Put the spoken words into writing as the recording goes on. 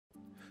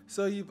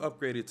So you've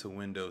upgraded to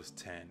Windows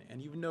 10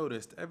 and you've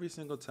noticed every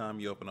single time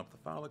you open up the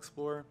File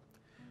Explorer,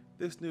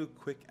 this new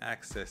quick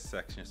access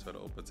section sort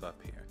of opens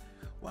up here.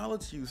 While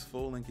it's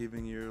useful in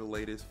giving you your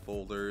latest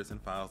folders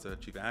and files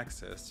that you've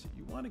accessed,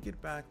 you want to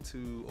get back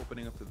to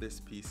opening up to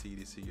this PC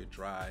to see your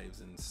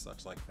drives and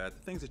such like that,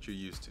 the things that you're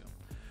used to.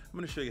 I'm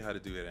going to show you how to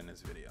do it in this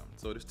video.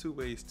 So there's two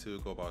ways to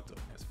go about doing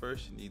this.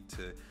 First, you need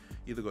to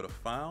either go to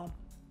File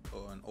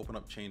and open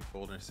up Change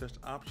Folder and Search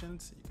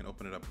Options. You can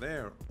open it up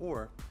there,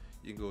 or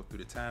you can go through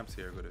the tabs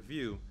here, go to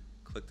View,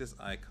 click this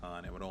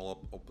icon, and it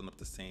will open up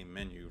the same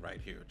menu right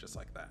here, just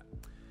like that.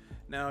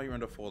 Now you're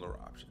under Folder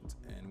Options,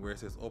 and where it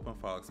says Open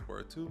File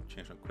Explorer 2,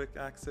 change from Quick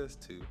Access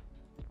to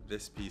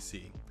this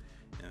PC,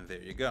 and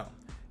there you go.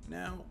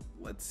 Now,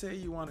 let's say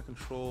you want to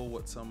control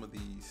what some of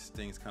these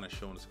things kind of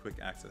show in this Quick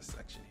Access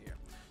section here.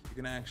 You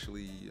can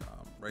actually,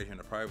 right here in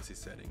the privacy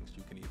settings,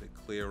 you can either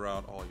clear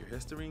out all your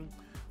history,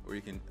 or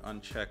you can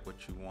uncheck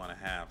what you want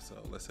to have. So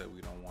let's say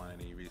we don't want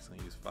any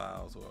recently used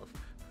files or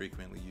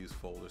frequently used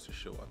folders to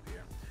show up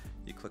here.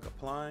 You click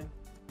Apply,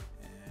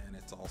 and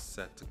it's all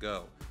set to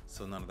go.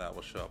 So none of that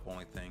will show up,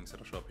 only things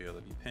that'll show up here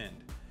will be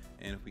pinned.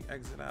 And if we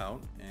exit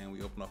out and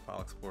we open up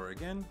File Explorer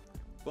again,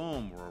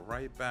 boom, we're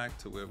right back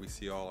to where we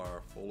see all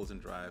our folders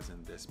and drives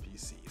in this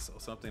PC. So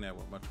something that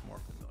we're much more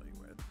familiar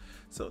with.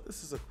 So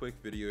this is a quick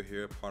video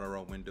here, part of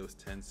our Windows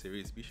 10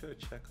 series. Be sure to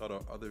check out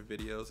our other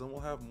videos, and we'll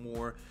have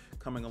more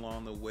coming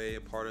along the way.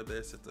 A part of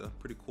this, it's a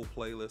pretty cool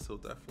playlist, so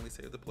definitely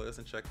save the playlist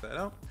and check that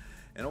out.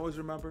 And always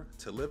remember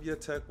to live your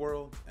tech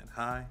world in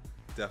high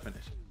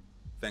definition.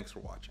 Thanks for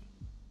watching.